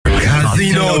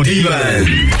Latino Demon.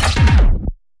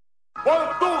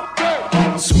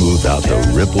 Smooth out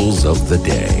the ripples of the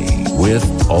day with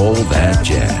all that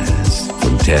jazz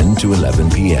from 10 to 11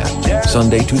 p.m.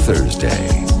 Sunday to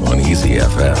Thursday on Easy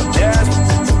FM.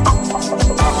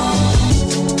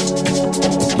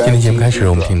 今天节目开始，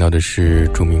我们听到的是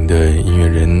著名的音乐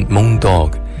人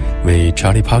Moondog 为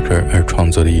Charlie Parker 而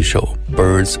创作的一首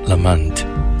Bird's Lament。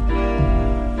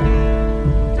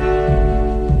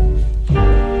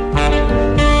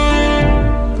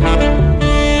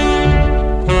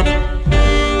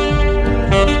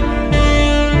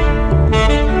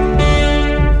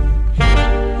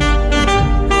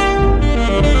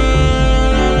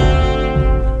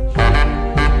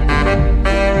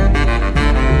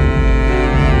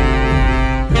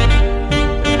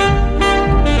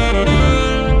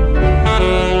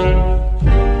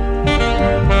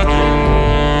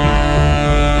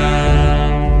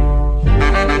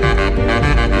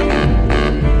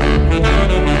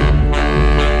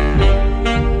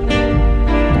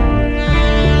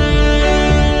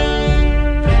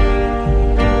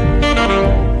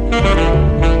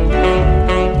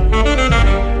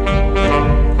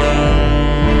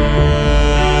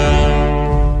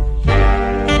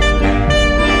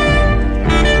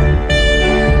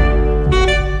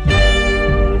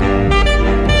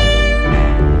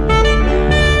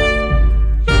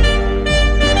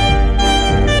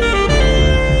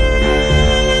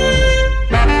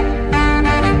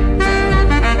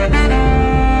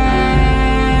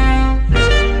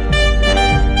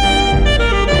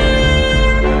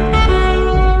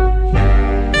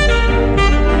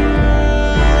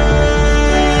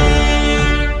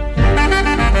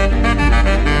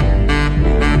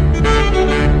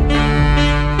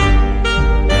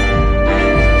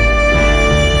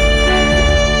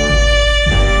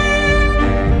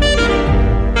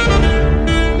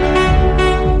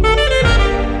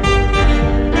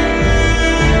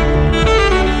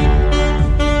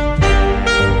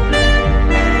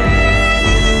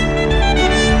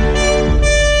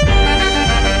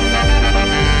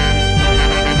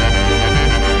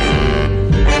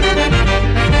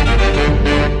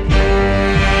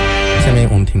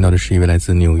是一位来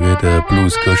自纽约的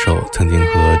blues 歌手，曾经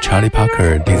和 Charlie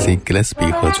Parker、Dizzy Gillespie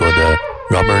合作的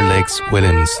Robert Legs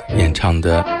Williams 演唱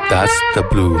的 That's the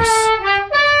Blues。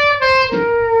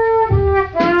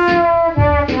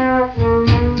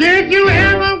 Did you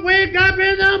ever wake up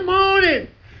in the morning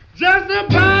just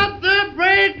about the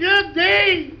break of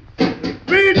day,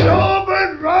 reach over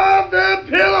and rub the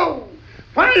pillow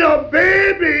where your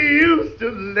baby used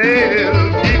to live,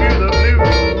 give you the blues?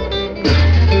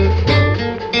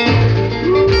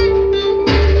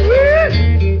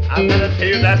 I'm gonna tell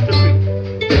you that's the blues.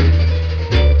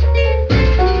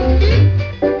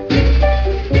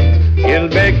 It'll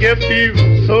make you feel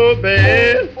so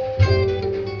bad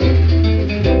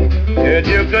that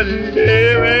you could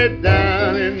lay right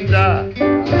down and die.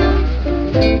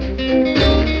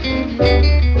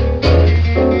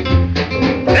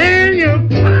 Then you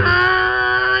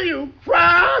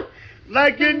cry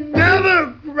like you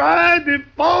never cried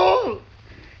before.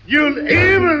 You'll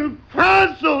even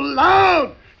cry so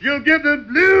loud you'll give the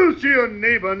blues to your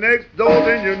neighbor next door,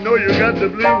 then you know you got the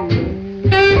blues.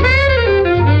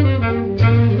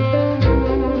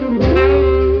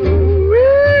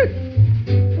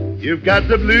 You've got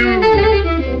the blues.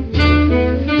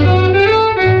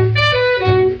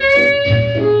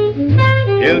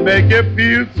 It'll make you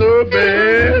feel so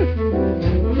bad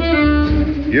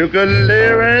you could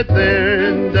lay right there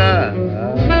and die.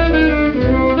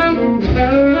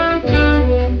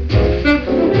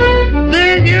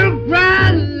 Then you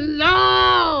cry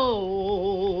loud,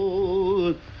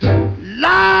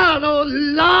 loud, oh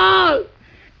Lord.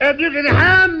 If you can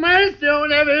have mercy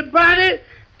on everybody,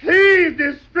 please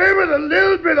distribute a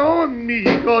little bit on me,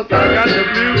 'cause I got the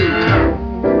blues.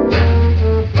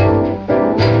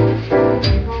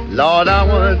 Lord, I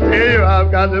want to tell you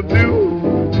I've got the blues.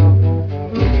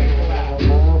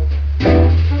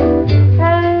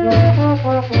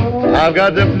 I've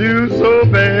got the blues so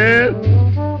bad.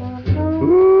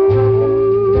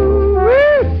 Ooh,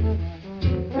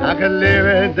 I can lay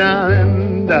right down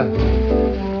and die.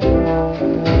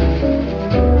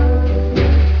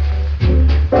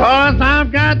 'Cause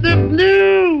I've got the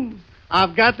blues.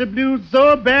 I've got the blues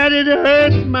so bad it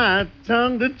hurts my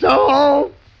tongue to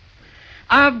talk.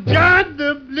 I've got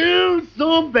the blues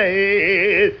so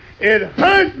bad it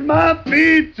hurts my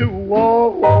feet to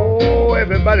walk. Oh,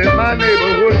 everybody in my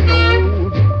neighborhood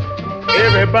knows.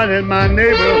 Everybody in my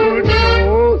neighborhood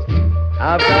knows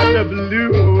I've got the blues.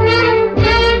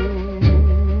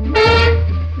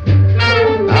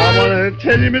 I want to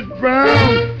tell you, Miss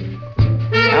Brown,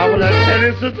 But I tell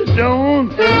you, Sister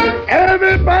Jones,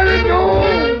 everybody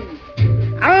knows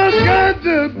I've got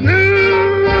the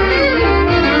blues.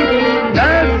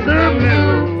 That's the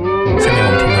blues. 下面我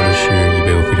们听到的是一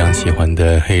位我非常喜欢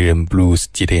的黑人 blues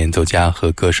吉他演奏家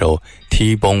和歌手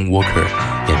T-Bone Walker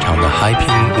演唱的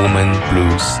Hyping Woman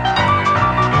Blues.The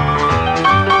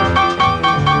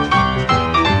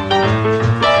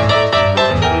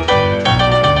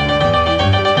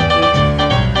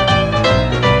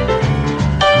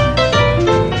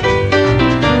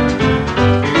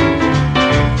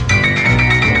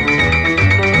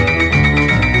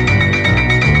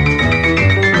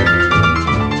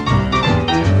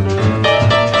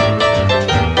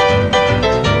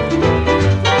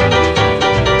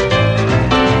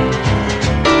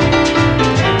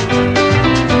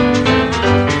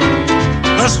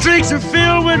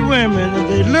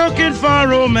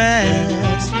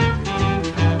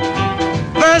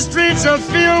streets are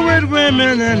filled with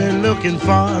women and they're looking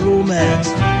for romance.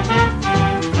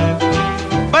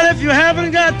 But if you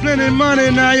haven't got plenty money,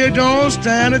 now you don't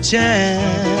stand a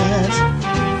chance.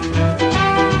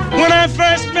 When I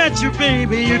first met you,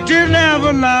 baby, you didn't have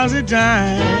a lousy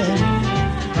dime.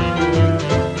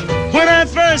 When I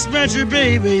first met you,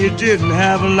 baby, you didn't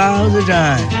have a lousy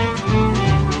dime.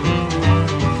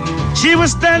 She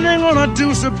was standing on a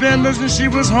deuce of benders and she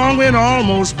was hungry and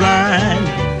almost blind.Nothing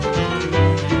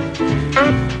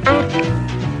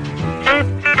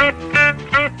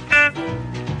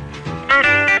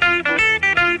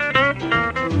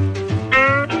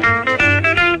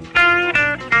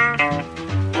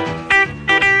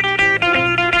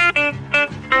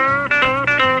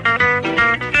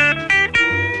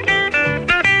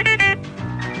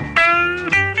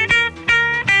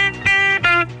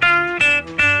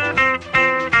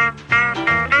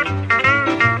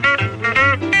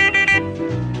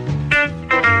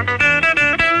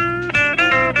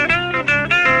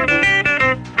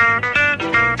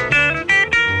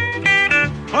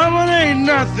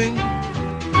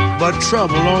but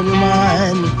trouble on your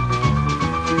mind.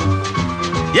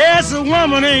 Yes, a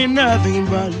woman ain't nothing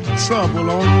but trouble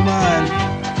on your mind.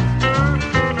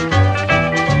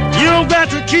 You've got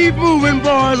to keep moving,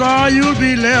 boys, or you'll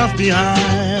be left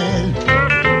behind.1999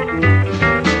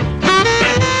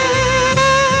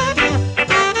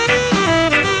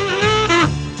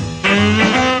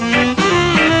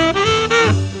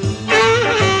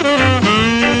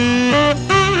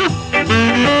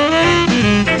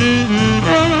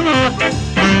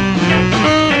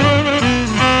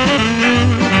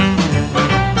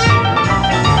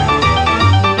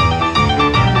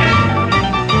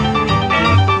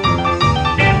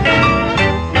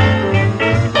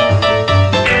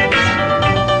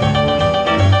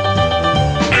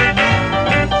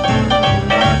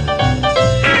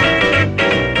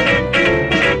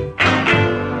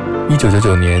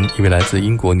年，一位来自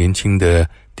英国年轻的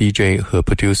DJ 和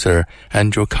producer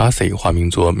Andrew Casey 化名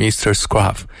作 Mr.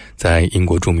 Scruff， 在英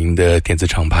国著名的电子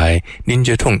厂牌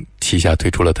Ninja Tune 旗下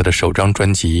推出了他的首张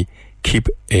专辑 Keep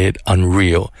It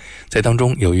Unreal， 在当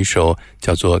中有一首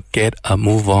叫做 Get a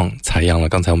Move On， 采样了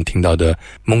刚才我们听到的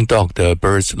Moondog 的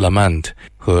Bird's Lament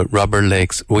和 Robert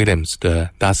Legs Williams 的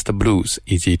That's the Blues，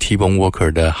 以及 T-Bone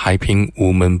Walker 的 Hyping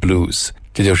Woman Blues。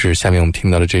 这就是下面我们听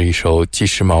到的这一首既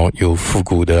时髦又复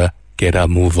古的Get a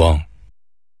move on.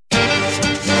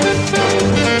 1999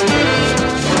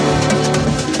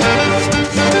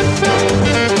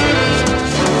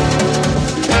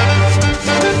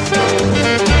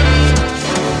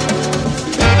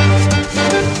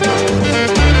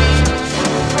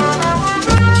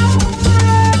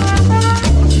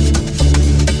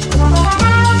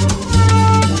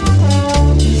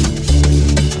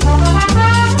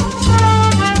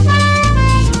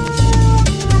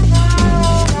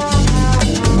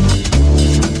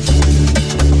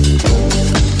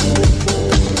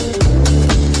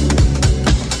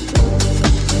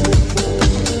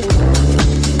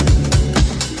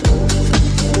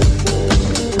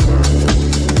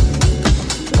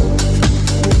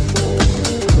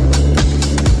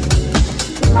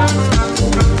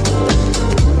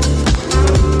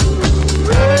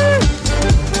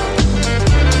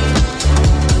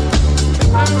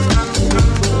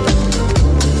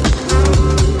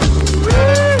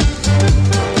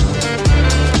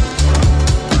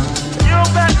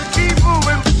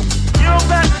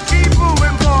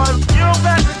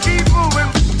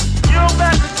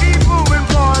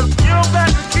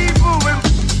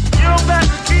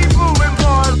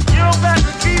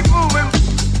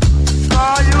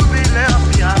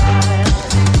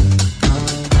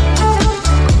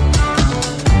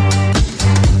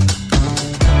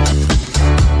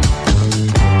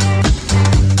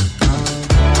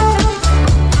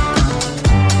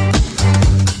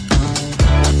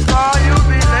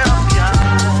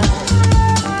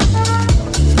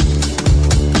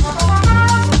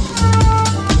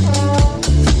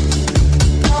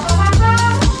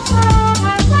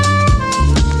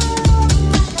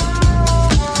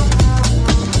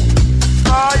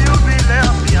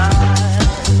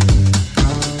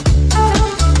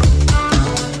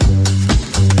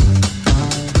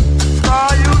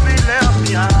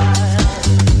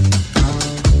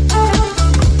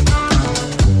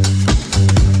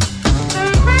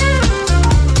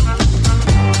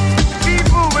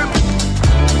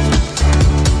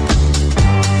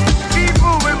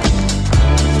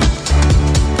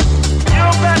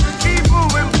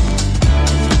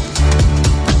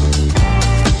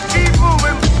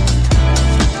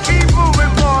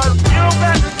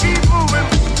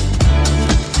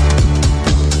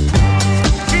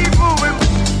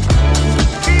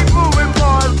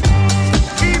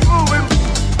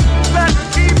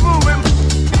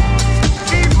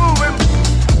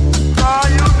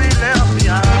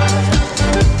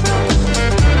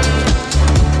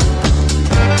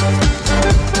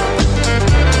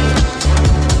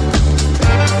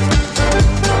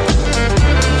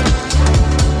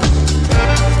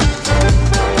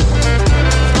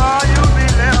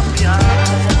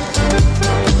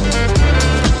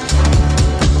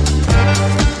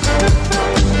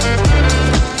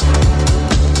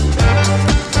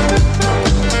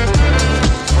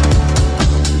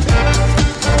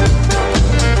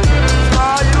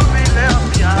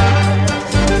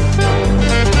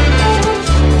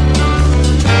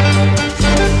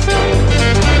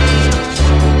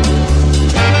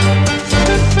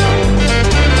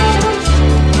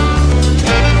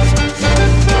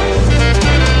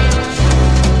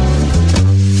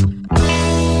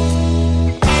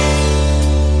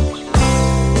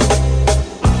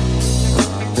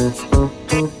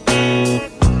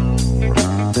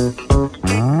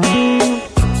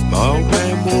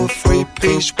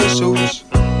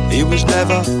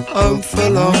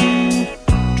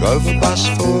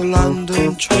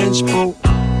 transport.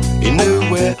 He knew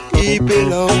where he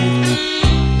belonged.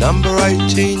 Number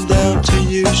 18 down to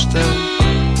Euston.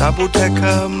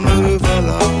 Double-decker, move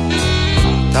along.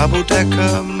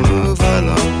 Double-decker, move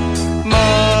along.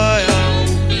 My old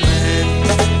man.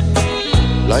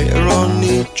 Later on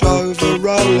he drove a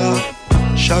roller,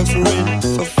 chauffeuring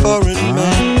for foreign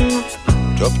men.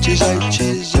 Dropped his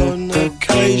H's on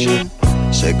occasion,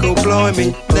 said go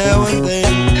blimey now and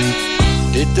then.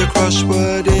 Did the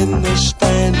crossword in the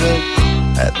standard,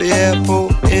 at the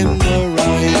airport in the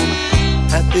rain.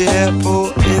 At the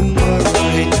airport in the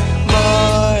rain.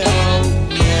 My old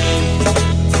man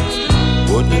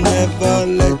wouldn't ever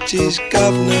let his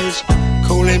governors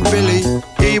call him Billy,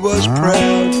 he was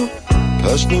proud.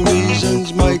 Personal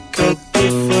reasons make a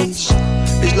difference,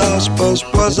 his last boss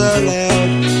was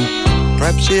allowed.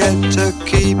 Perhaps he had to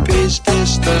keep his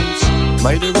distance.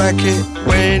 Made a racket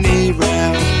when he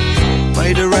rowed.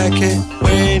 Made a racket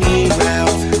when he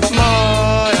rowed.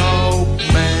 My old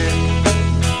man.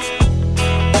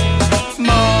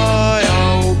 My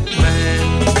old man.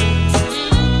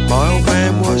 My old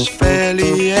man was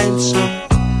fairly handsome.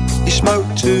 He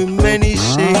smoked too many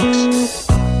cigs.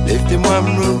 Lived in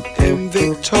one room in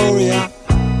Victoria.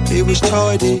 He was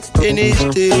tidy in his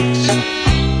digs.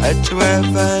 Had to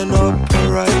have an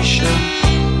operation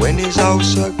when his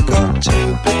ulcer got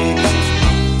too big.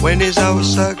 When his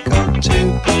ulcer got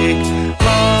too big.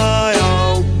 My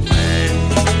old man.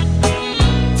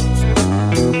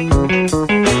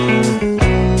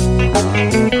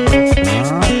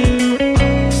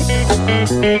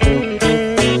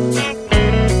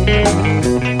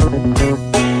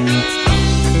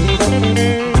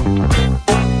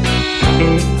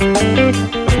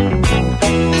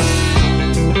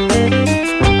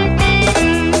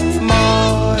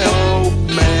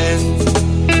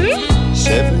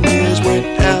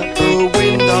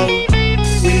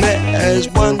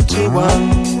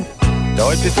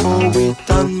 Died before we'd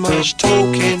done much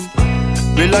talking.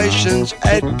 Relations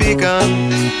had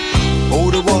begun. All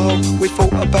the while we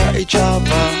thought about each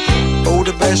other. All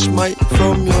the best, mate,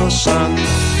 from your son.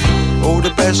 All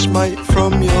the best, mate,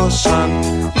 from your son.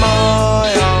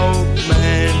 My old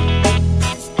man.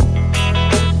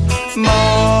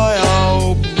 My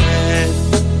old man.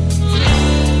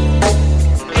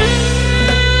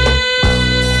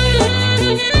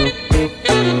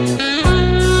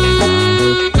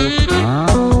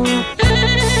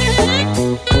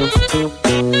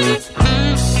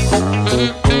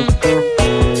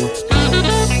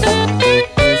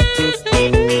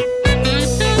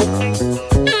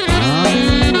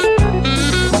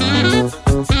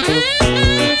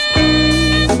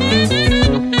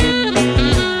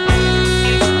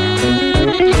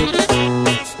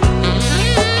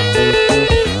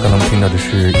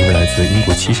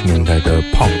 70年代的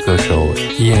punk 歌手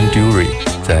Ian Dury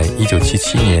在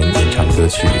1977年演唱的歌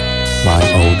曲 My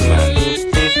Old Man。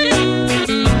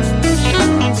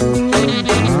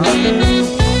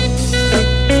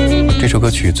 这首歌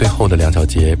曲最后的两小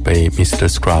节被 Mr.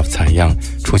 Scruff 采样，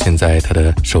出现在他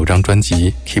的首张专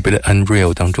辑 Keep It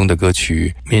Unreal 当中的歌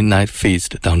曲 Midnight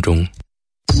Feast 当中。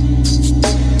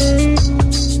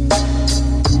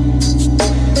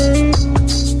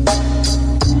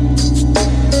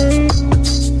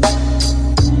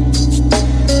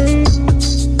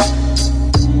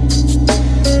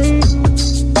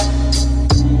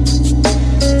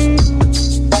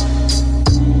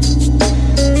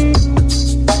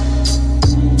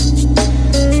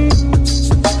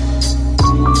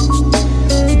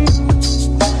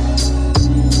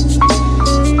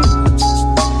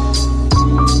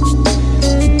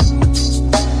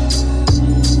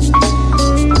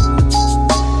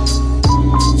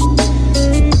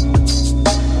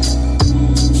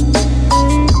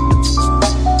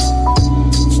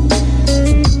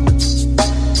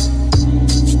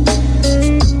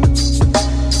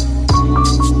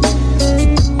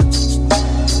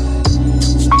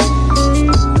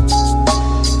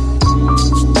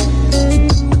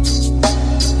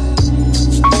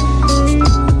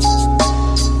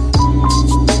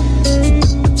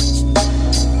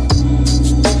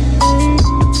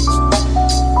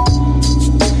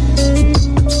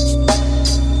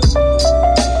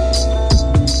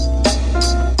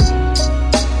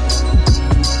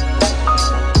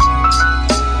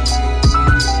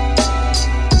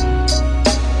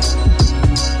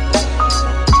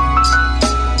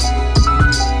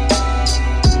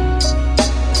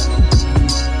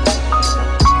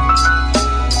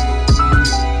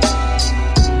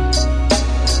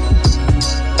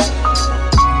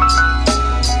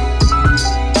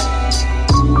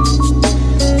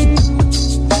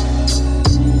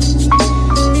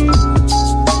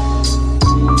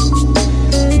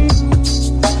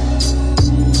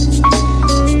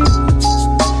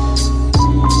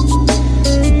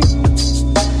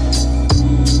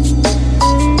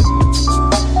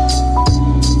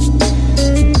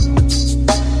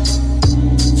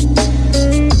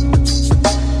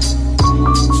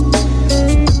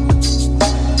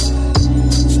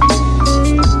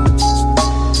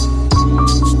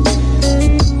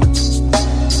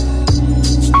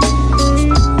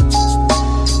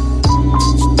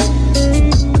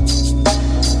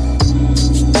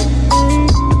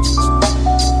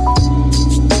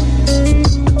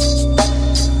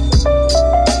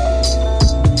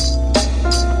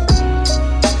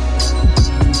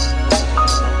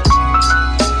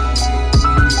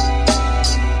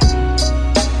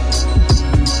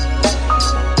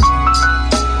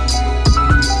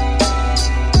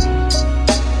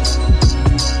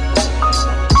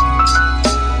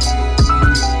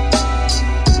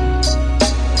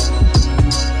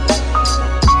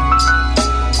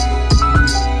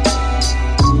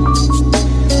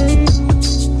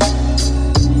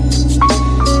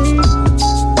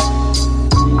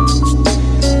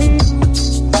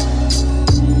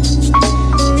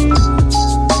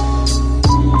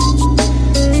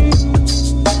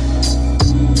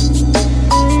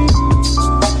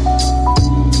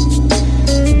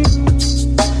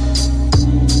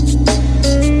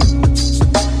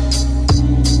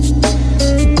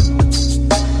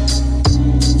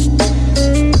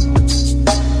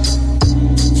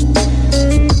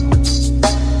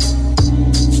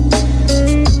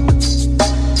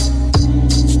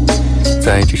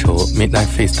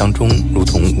当中如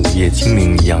同午夜精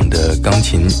灵一样的钢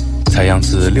琴，采样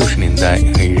自60年代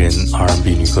黑人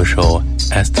R&B 女歌手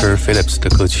Esther Phillips 的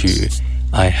歌曲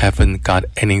I Haven't Got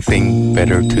Anything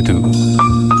Better to Do。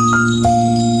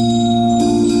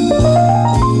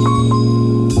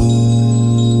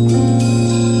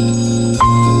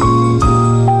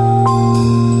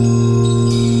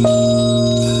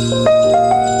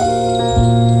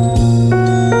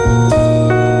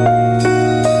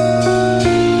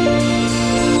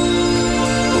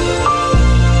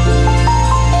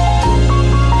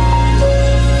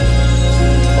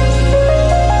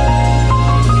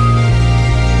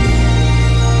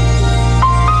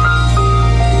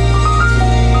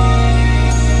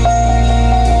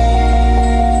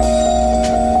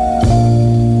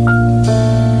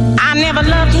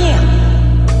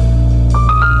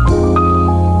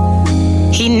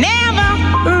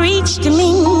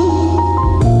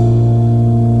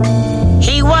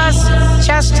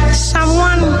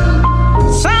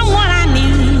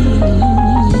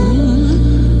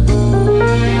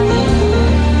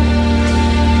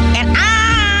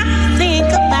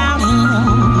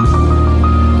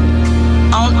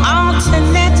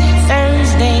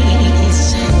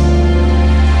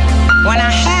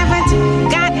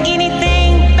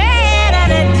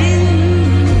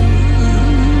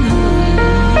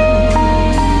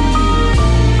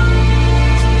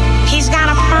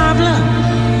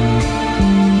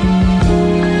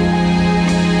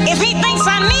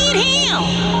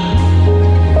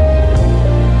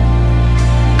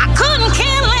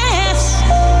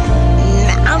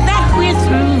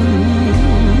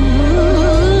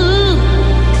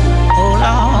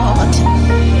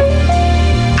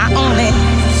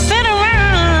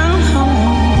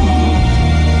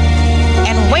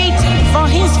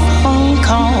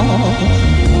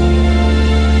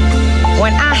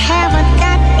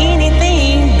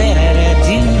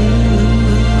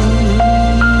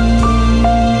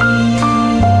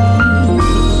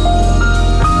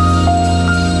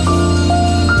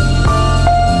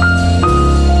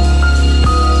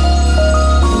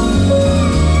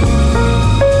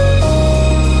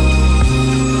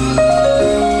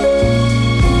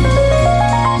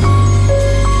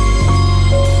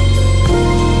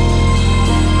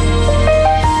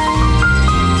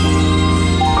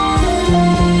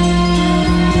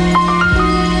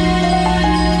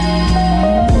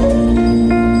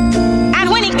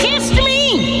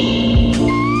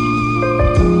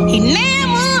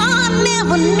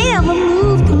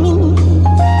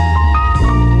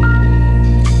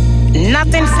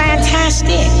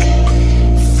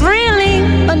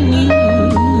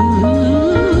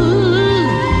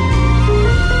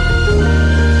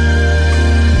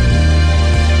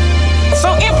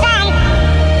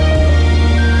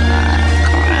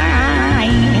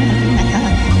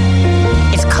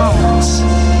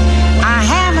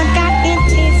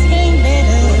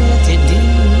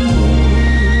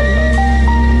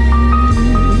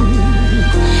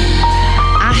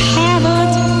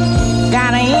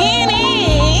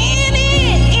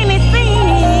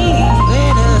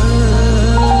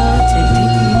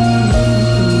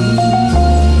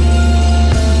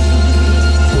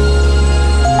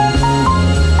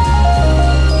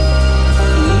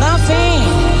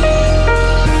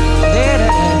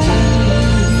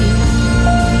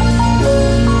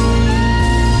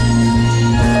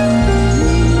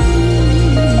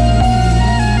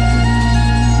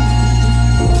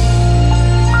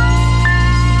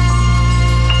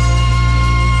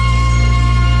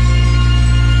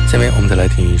下面我们再来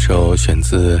听一首选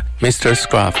自 Mr.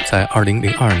 Scruff 在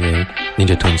2002年念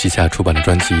着统旗下出版的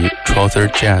专辑 Trouser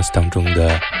Jazz 当中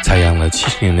的采样了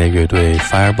70年代乐队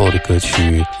Fireball 的歌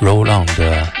曲 Roll On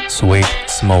的 Sweet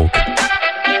Smoke。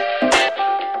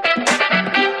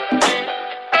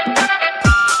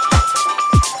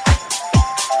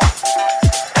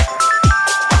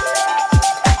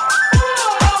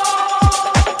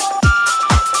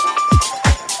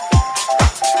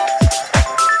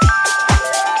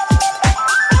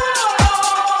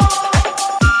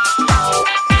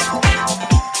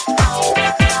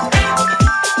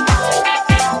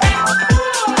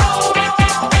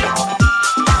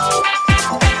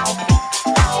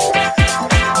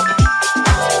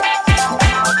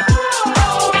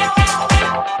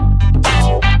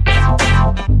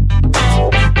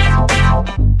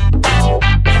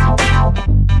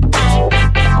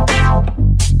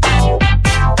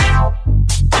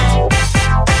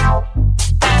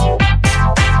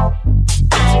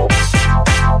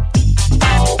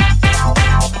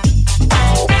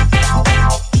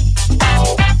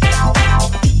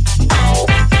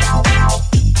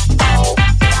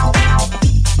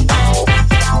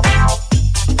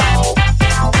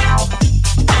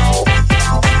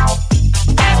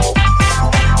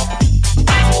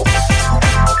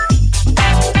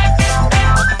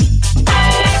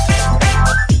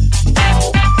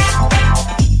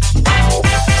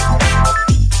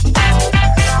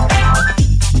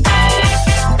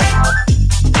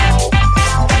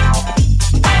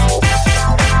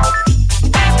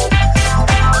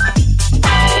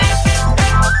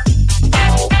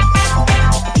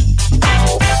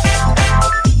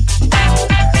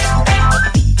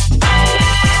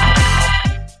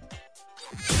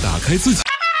开自己。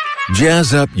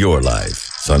 Jazz up your life,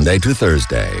 Sunday to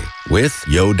Thursday, with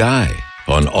Yo Dai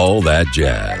on All That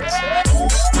Jazz.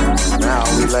 Now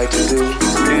we'd like to do a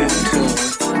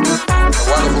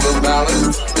wonderful little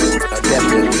ballad,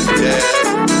 definitely jazz.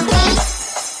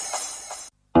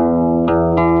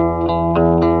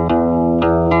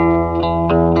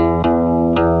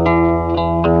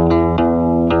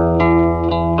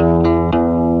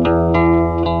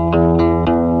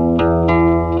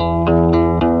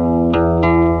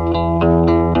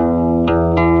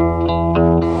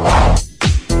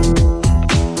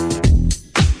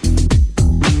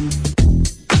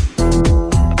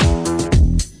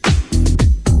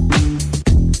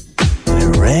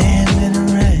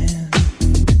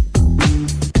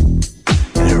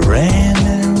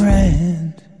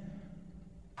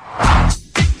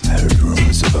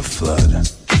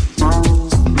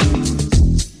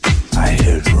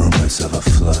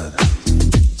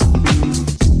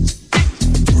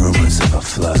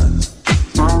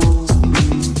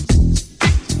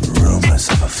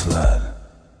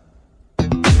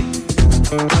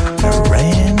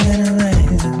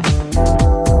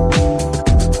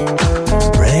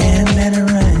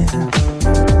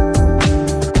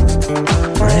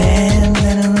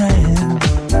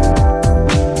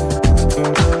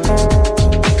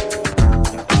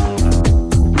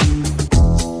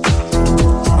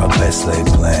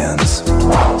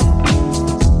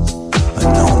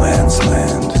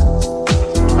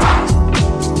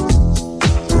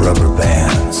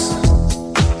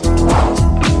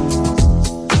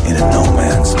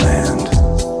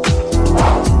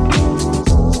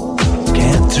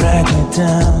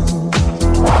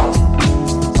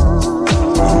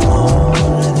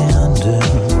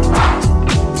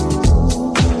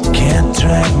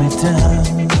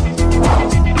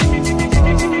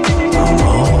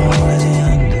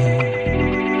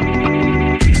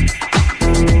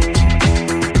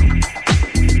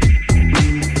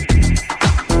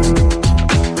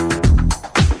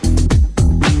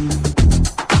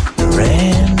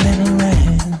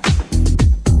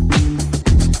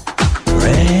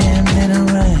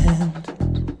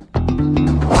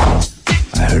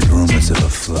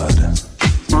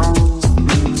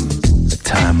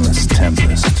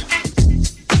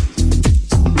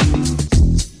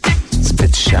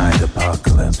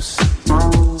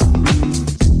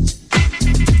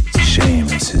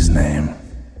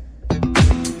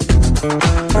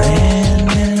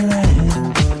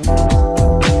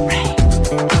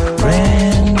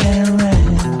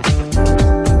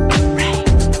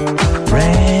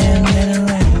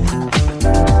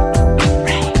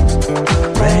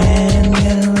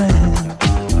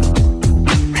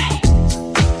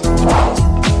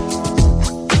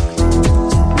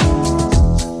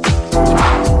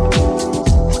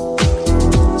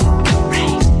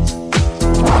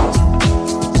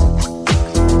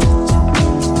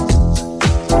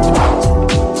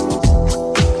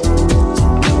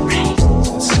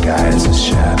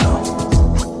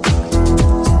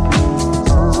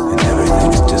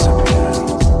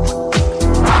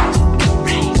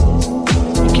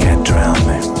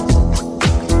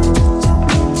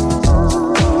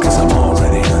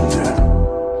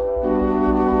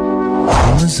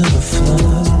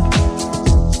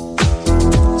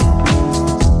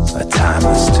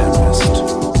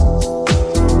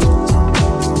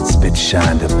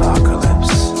 Shined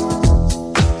apocalypse.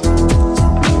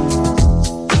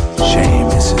 Shame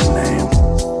is his name.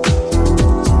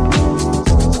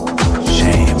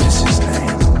 Shame is his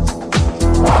name.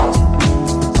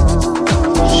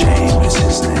 Shame is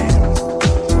his name.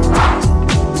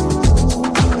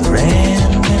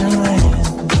 Ran and ran.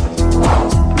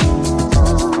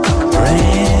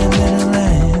 Ran and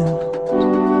ran.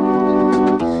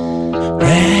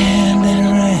 Ran and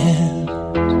ran.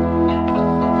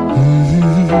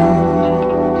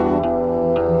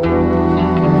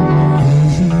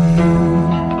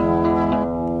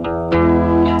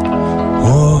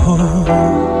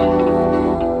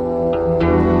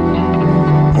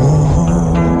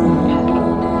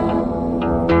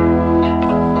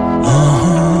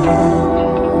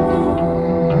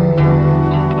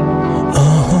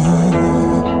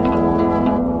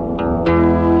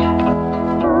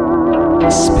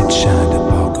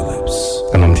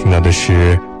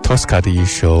是 Tosca 的一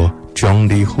首 John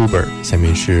Lee Hoover， 下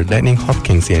面是 Lenny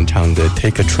Hopkins 演唱的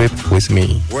Take a Trip with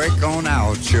Me。 Work on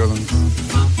out, children.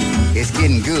 It's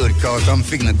getting good cause I'm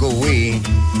fixing to go away.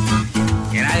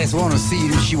 And I just want to see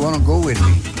if you want to go with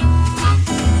me.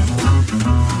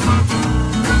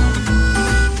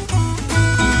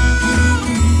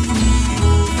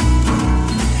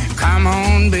 Come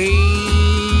on, babe.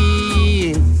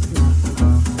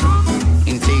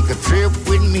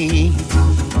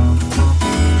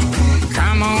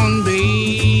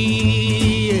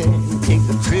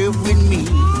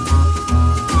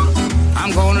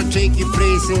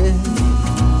 faces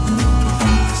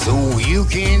so you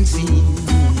can see.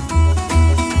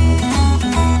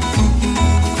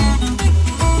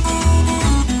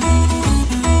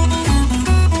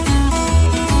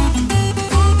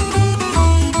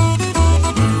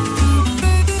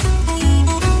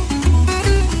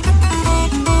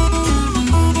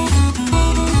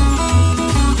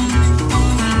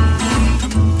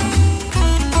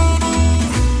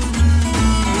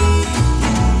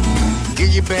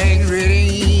 Bag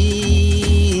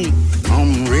ready,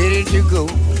 I'm ready to go.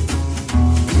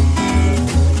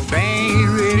 Bag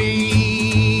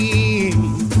ready,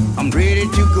 I'm ready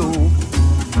to go.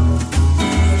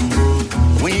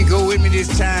 When you go with me this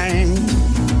time,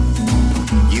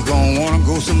 you gonna wanna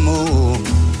go some more.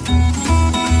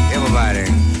 Everybody.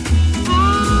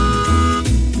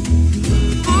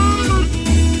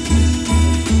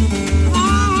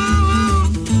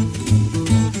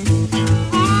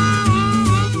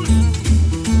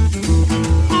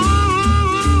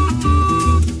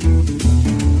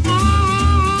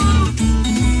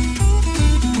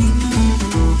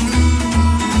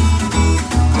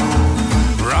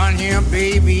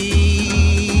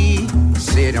 Baby,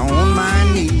 sit on my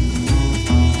knee.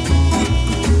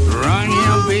 Run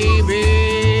here, baby,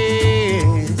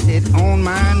 sit on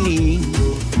my knee.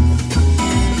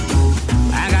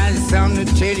 I got something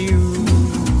to tell you,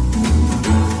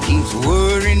 keeps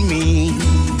worrying me.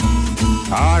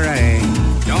 Alright,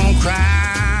 don't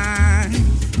cry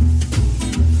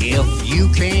if you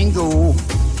can't go.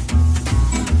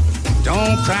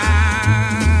 Don't cry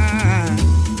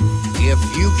if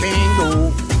you can't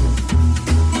go.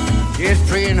 Just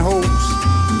pray and hopes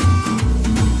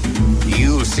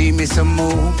you'll see me some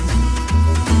more.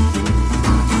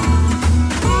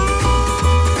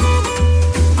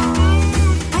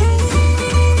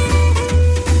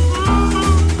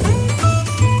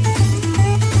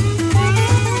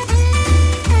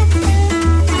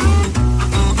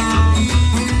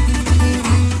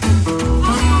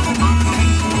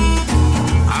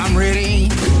 I'm ready.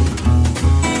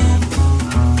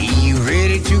 You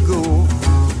ready to go?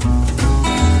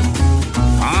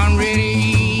 I'm ready.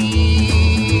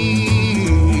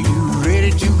 You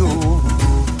ready to go?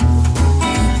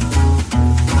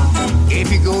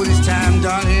 If you go this time,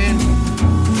 darling,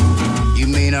 you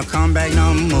may not come back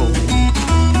no more.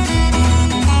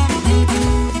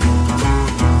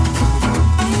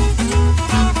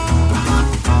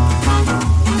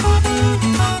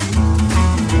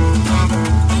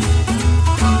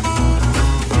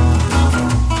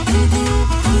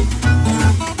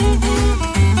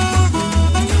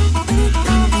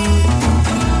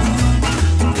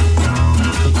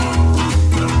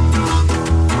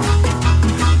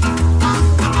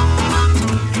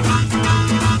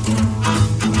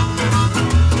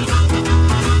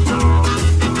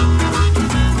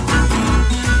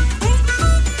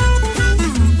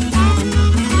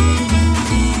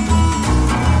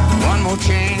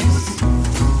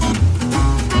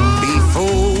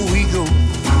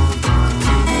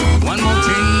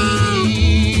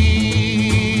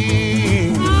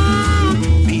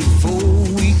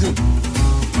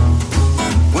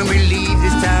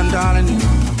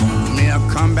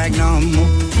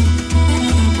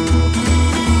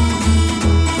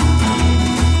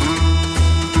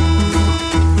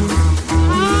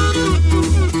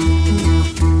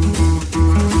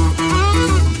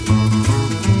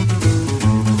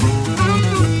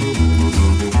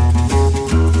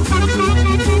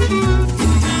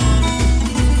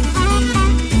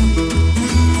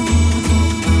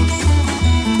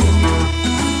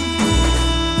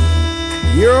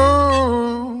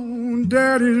 Your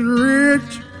daddy's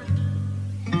rich,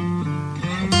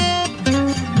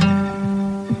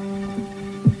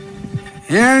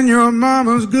 and your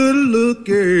mama's good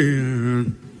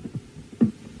looking.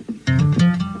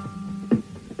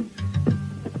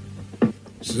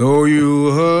 So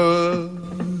you hush,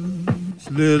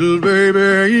 little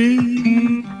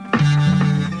baby.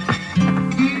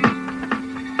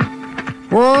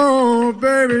 Oh,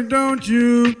 baby, don't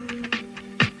you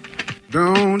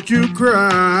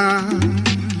cry.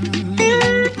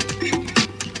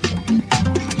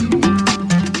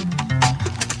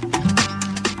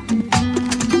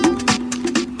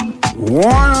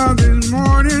 One of this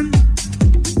morning,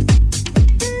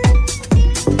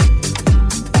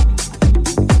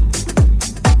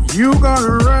 you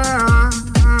gonna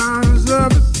rise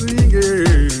up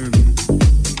singing.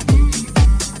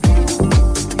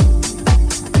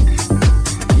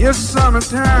 It's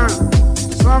summertime,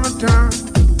 summertime,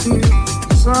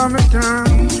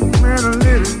 summertime, man, I'm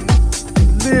living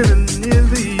is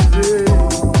easy.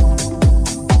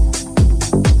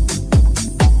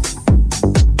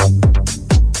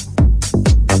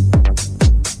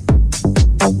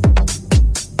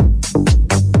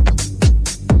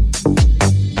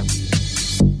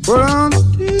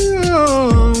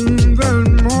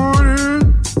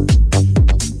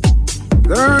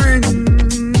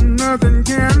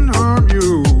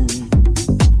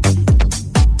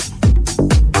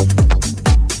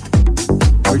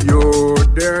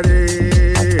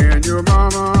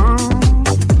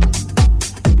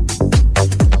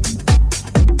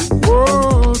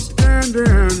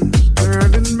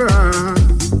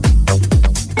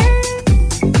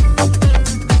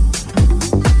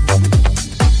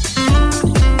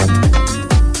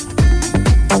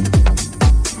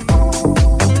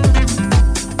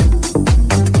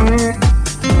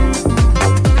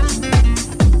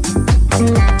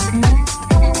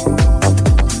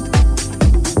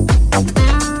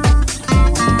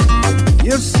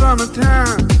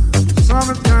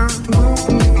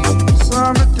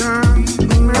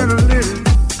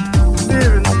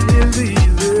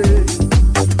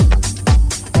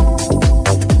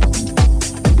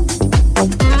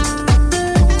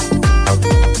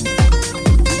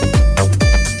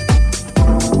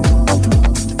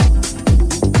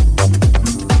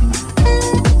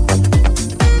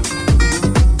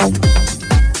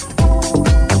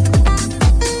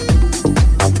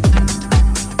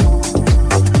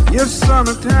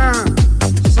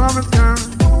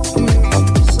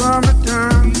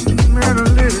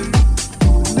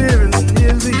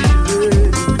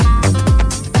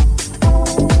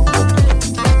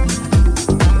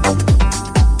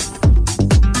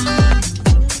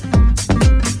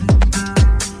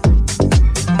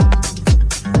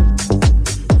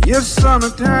 It's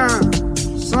summertime,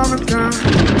 summertime,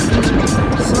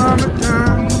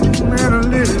 summertime, and a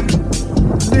living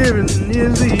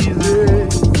is easy.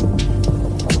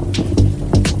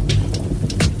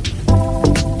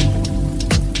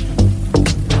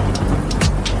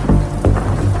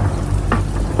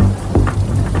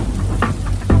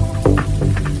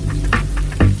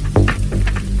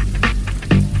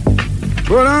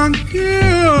 But until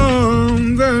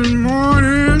that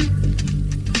morning,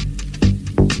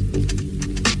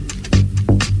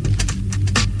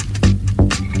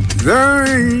 there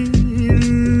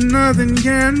ain't nothing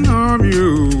can harm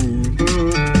you.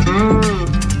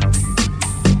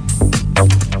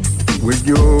 With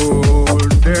your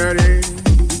daddy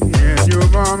and your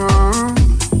mama,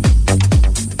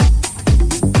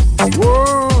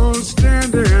 whoa,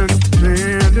 standing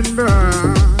by.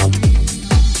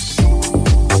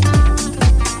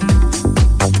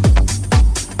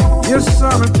 It's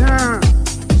summertime,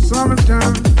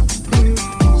 summertime,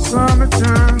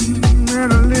 summertime,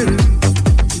 and a living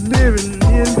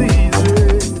is easy.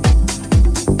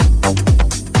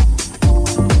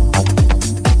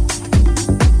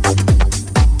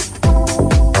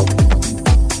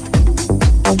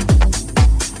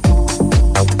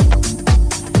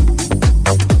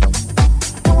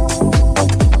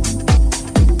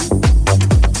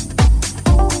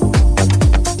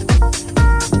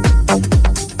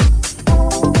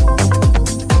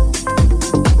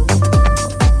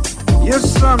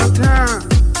 Summertime,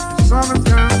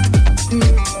 summertime,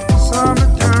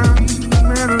 summertime,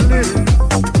 and a living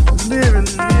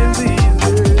is easy.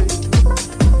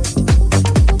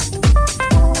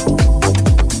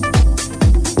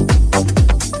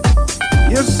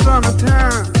 It's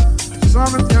summertime,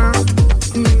 summertime,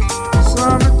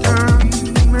 summertime,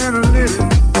 and a living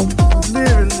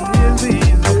is easy.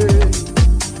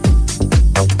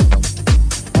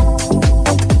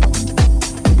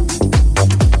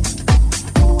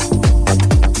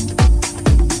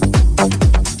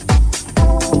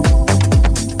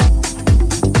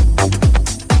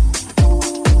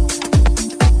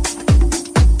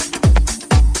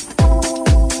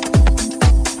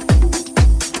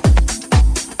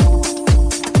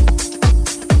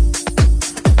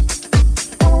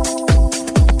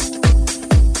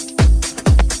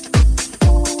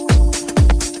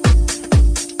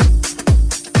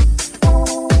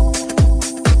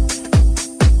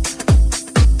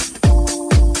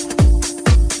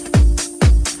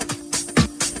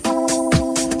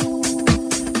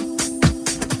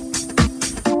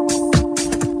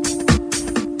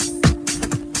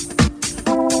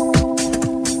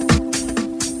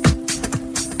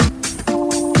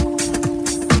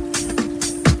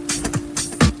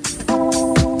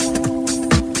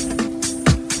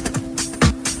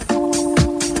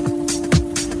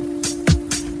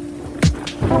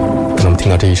听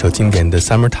到这一首经典的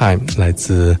Summertime 来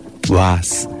自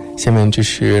Was， 下面这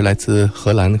是来自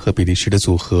荷兰和比利时的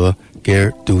组合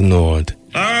Gare du Nord。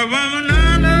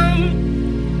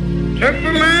 Took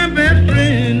for my best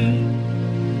friend.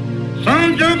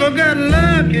 Some joker got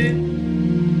lucky,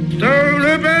 stole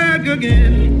her back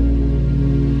again.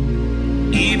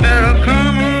 He better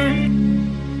come on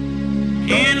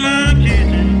in my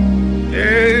kitchen.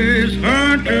 It's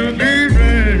hard to be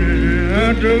ready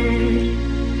outdoors.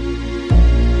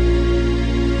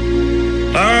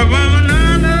 Our woman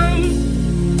I know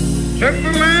took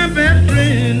for my best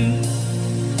friend.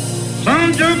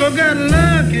 Some joker got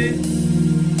lucky,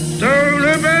 stole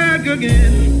her back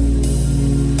again.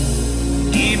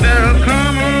 He better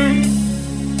come on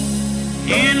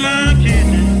in my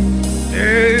kitchen.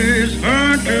 It's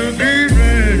hard to be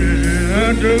ready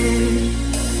outdoors.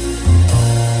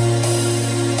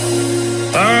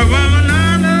 Our woman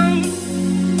I know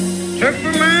took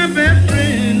for my best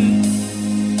friend.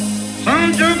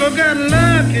 Some joker got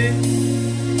lucky,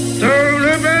 stole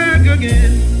her back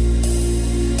again.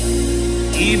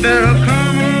 He better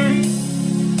come on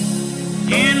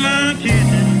in my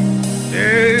kitchen.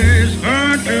 It's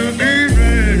hard to be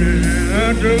ready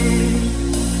outdoors.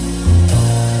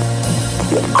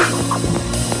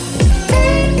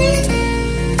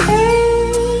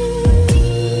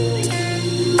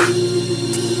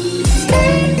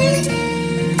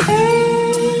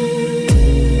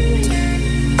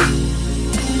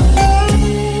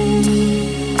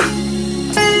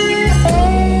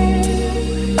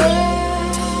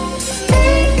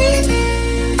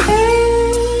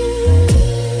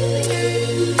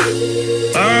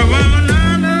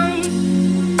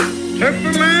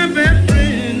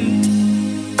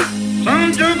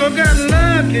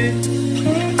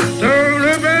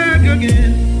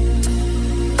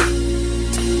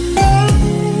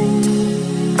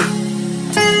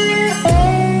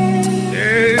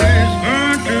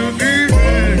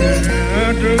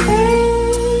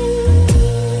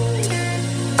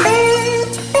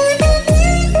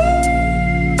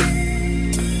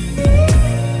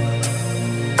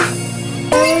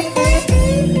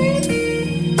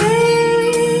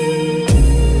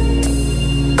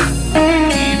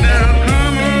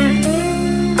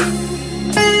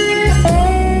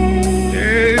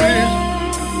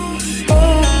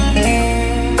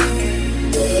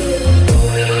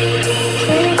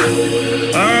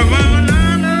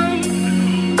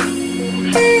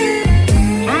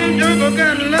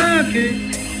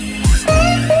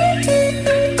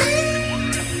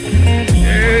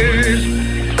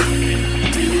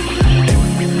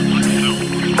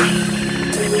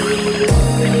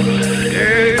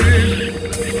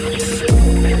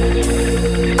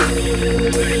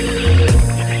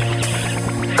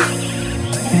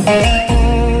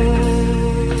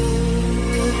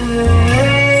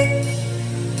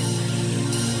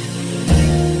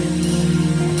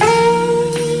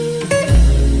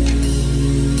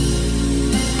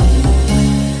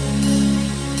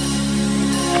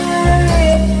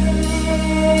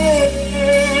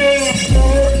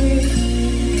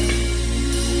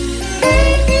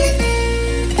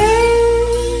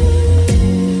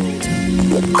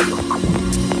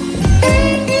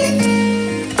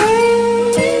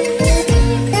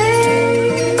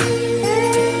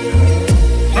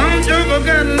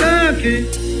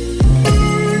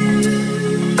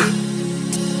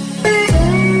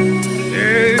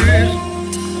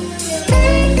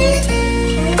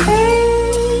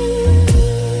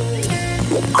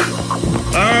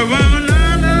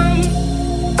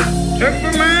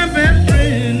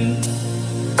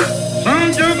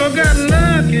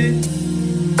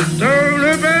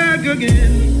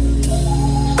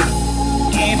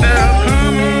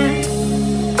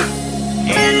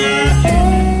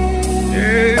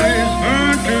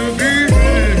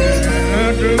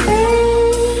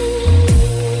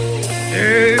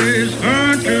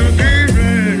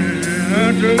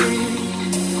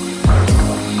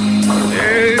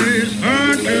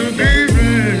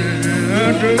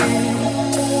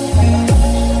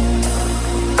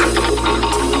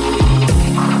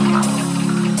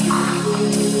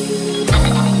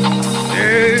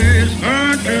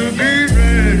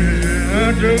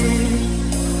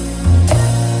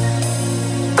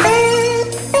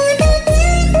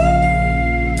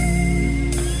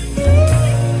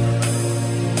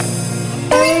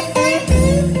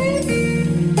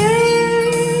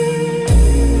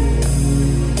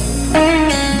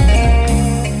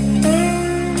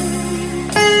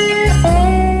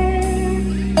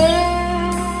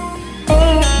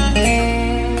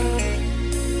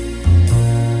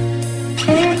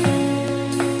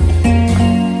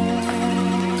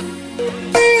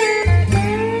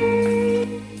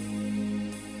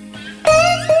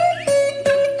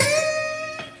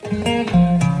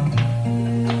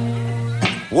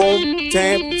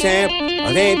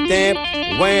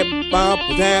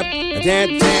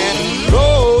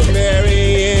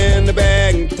 Rosemary in the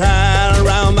bag, tied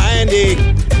around my neck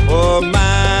for my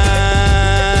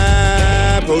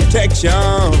protection.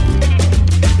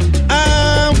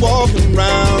 I'm walking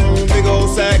around, big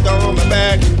old sack on my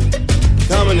back,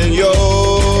 coming in your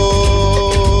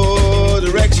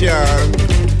direction.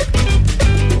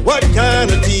 What kind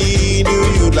of tea do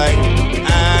you like?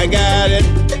 I got it.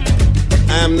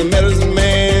 I'm the medicine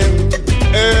man,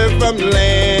 herb from the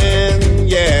land,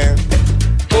 yeah.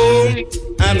 Oh,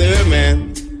 I'm the herb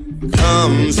man,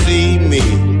 come see me.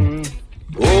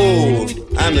 Oh,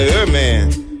 I'm the herb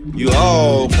man, you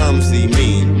all come see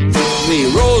me. Me,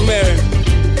 rosemary,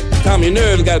 calm your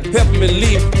nerves, got peppermint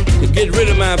leaf to get rid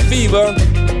of my fever.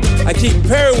 I keep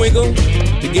periwinkle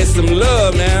to get some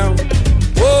love now.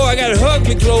 Oh, I gotta hug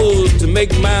me close to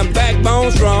make my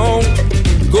backbone strong.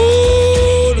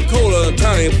 Gold cola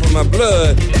tonic for my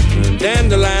blood,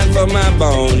 dandelion for my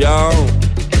bones, y'all.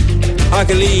 I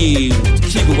can leave to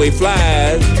keep away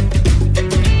flies.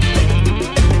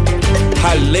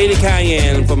 Hot lady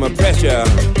cayenne for my pressure.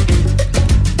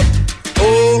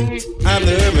 Oh, I'm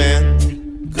the herb man,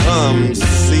 come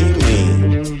see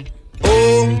me.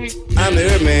 Oh, I'm the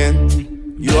herb man,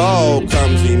 you all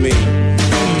come see me.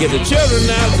 Get the children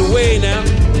out of the way now.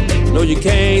 No, you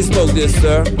can't smoke this,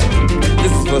 sir.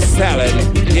 This is for salad.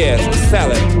 Yes, for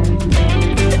salad.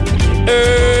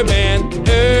 Herb man,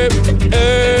 herb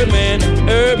man,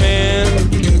 herb man.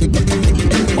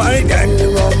 Why can't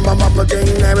you run my mama thing?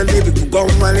 Never leave it to go,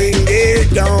 my name is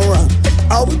John.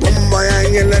 I'll come my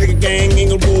angel, let it gang in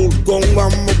the bull, go on my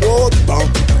boat.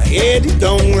 Eddie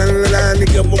don't let me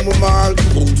go on my mark,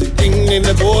 the thing in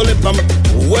the bullet bump.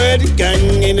 Where the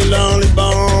gang in the lonely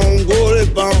bone,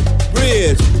 bullet bump,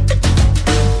 bridge.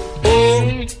 Oh,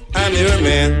 I'm the herb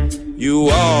man, you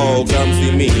all come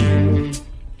see me.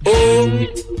 Oh,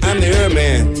 I'm the herb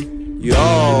man, you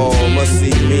all must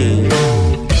see me.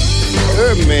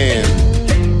 Herb man,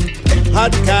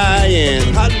 hot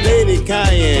cayenne, hot lady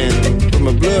cayenne, for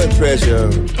my blood pressure,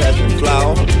 passion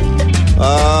flower.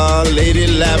 Lady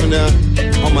lavender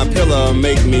on my pillow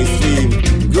make me sleep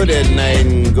good at night,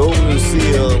 and golden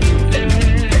seal,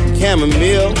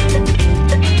 chamomile,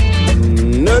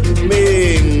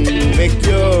 nutmeg, make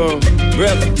your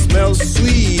breath smell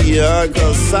sweet,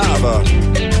 cassava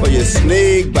for your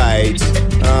snake bites,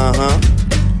 Oh,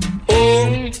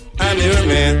 I'm the herb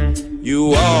man,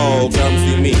 you all come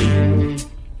see me.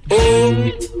 Oh,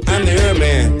 I'm the herb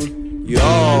man, you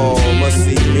all must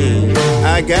see me.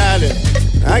 I got it,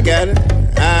 I got it,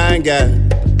 I got it.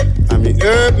 I'm the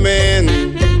herb man,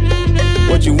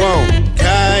 what you want?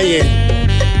 Cayenne.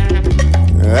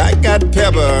 I got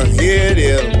pepper, here it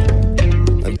is.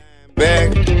 A dime bag,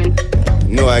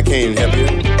 no I can't help you.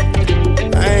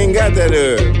 I ain't got that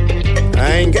herb,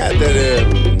 I ain't got that herb.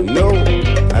 No,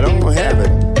 I don't have it,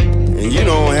 and you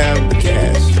don't have the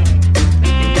cash.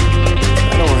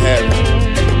 I don't have it,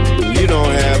 and you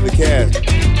don't have the cash.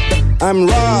 I'm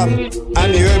Rob,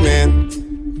 I'm the herb man,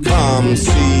 come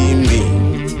see me.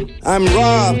 I'm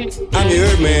Rob, I'm the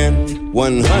herb man,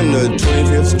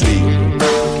 125th Street.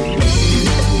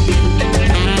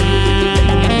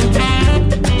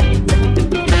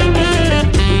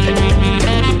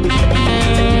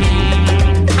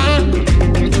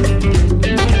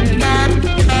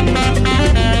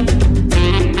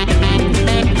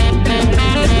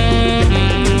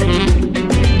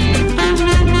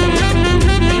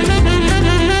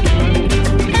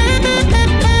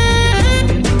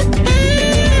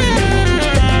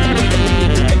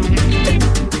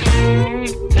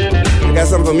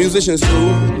 Something for musician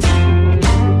school.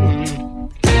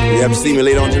 You have to see me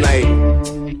later on tonight.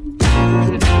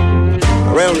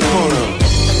 Right on the corner.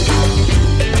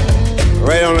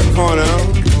 Right on the corner.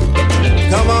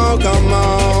 Come on, come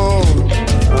on.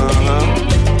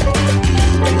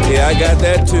 I got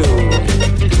that too.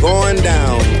 Going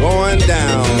down, going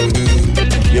down.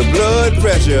 Your blood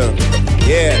pressure,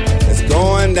 yeah, it's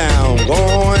going down,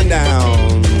 going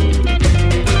down.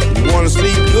 You wanna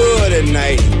sleep good at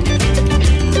night.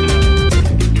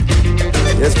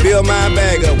 Just fill my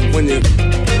bag up when you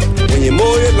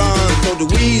mow your lawn, throw the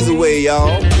weeds away,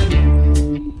 y'all.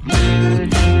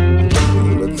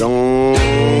 But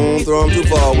don't throw them too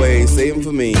far away, save them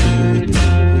for me.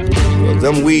 Cause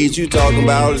them weeds you talking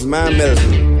about is my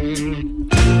medicine.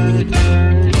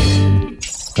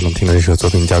 刚刚听的这首作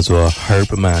品叫做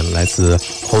Herbman， 来自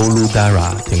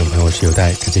Holugara。 听众朋友是有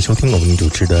待，感谢收听我们主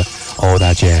持的 All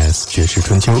That Jazz 爵士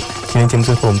春秋。今天节目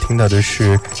最后我们听到的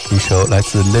是一首来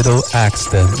自 Little X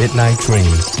的 Midnight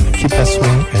Dream。Keep that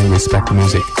swing and respect the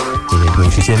music。 明天同一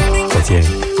时间再见。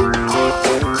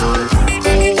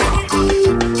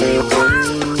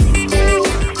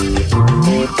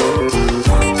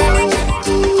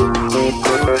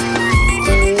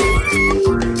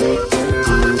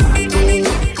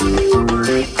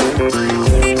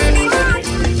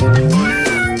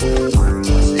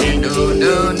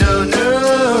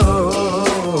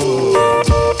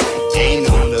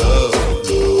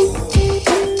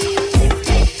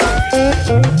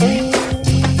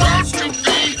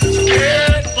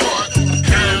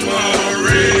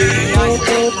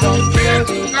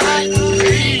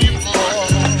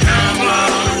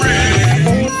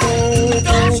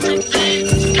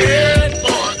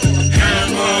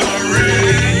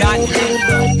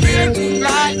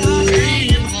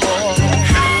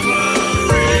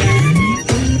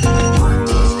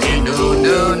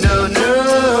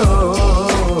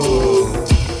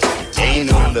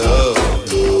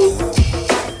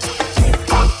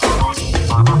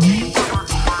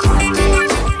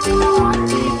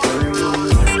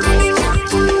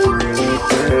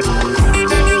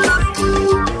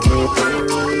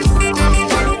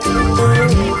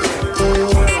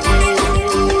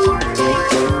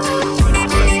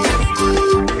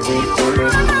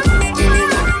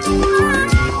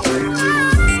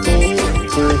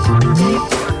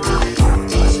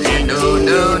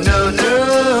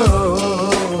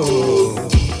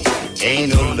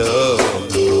Ain't no love.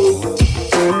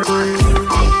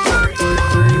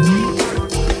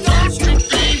 Don't you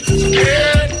be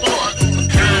scared, boy.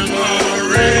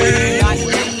 Hammering.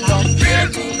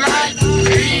 Midnight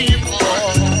people.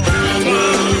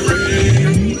 Hammering.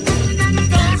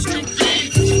 Don't you be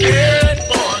scared,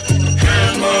 boy.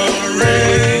 Hammering.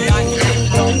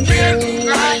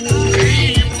 Midnight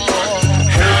people.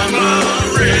 Hammering.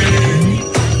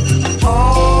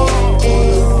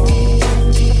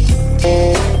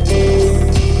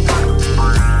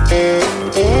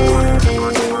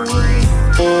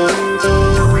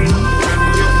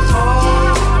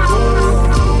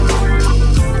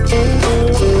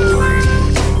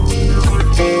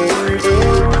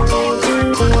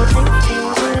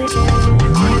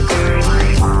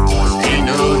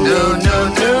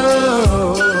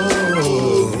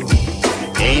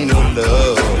 Ain't no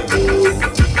love.